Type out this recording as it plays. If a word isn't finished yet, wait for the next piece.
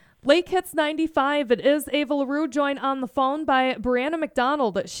Lake Hits 95. It is Ava LaRue, joined on the phone by Brianna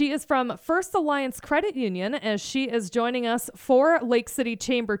McDonald. She is from Frist Alliance Credit Union, as she is joining us for Lake City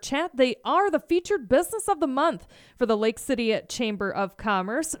Chamber Chat. They are the featured business of the month for the Lake City Chamber of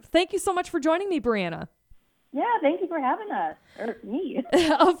Commerce. Thank you so much for joining me, Brianna. Yeah, thank you for having us, or me.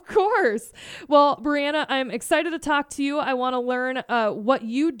 Of course. Well, Brianna, I'm excited to talk to you. I want to learn what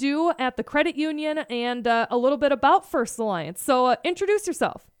you do at the credit union and a little bit about Frist Alliance. So introduce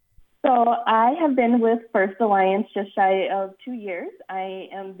yourself. So I have been with First Alliance just shy of 2 years. I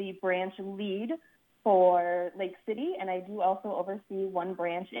am the branch lead for Lake City, and I do also oversee one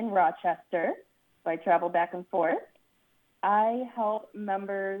branch in Rochester, so I travel back and forth. I help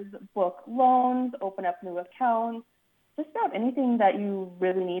members book loans, open up new accounts, just about anything that you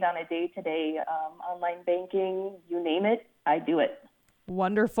really need on a day-to-day, online banking, you name it, I do it.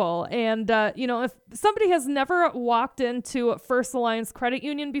 Wonderful. And, if somebody has never walked into First Alliance Credit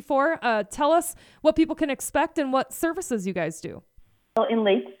Union before, tell us what people can expect and what services you guys do. Well, in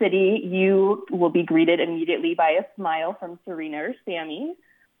Lake City, you will be greeted immediately by a smile from Serena or Sammy,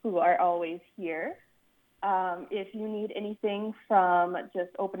 who are always here. If you need anything from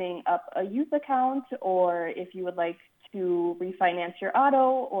just opening up a youth account, or if you would like to refinance your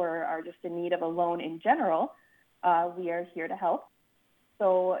auto or are just in need of a loan in general, we are here to help.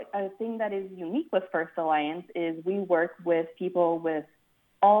 So a thing that is unique with First Alliance is we work with people with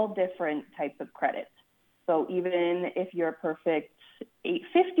all different types of credit. So even if you're perfect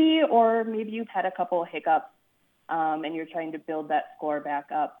 850, or maybe you've had a couple of hiccups and you're trying to build that score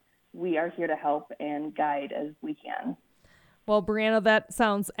back up, we are here to help and guide as we can. Well, Brianna, that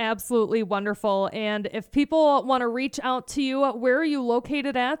sounds absolutely wonderful. And if people want to reach out to you, where are you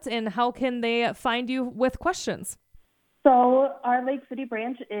located at and how can they find you with questions? So our Lake City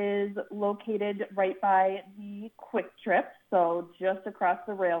branch is located right by the Quick Trip, so just across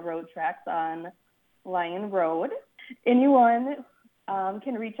the railroad tracks on Lion Road. Anyone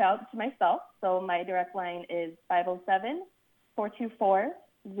can reach out to myself. So my direct line is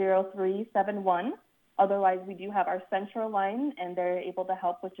 507-424-0371. Otherwise, we do have our central line, and they're able to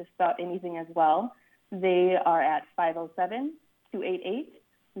help with just about anything as well. They are at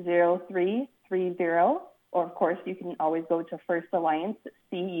 507-288-0330. Or, of course, you can always go to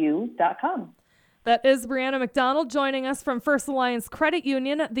firstalliancecu.com. That is Brianna McDonald joining us from First Alliance Credit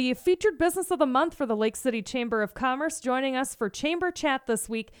Union, the featured business of the month for the Lake City Chamber of Commerce, joining us for Chamber Chat this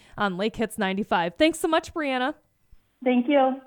week on Lake Hits 95. Thanks so much, Brianna. Thank you.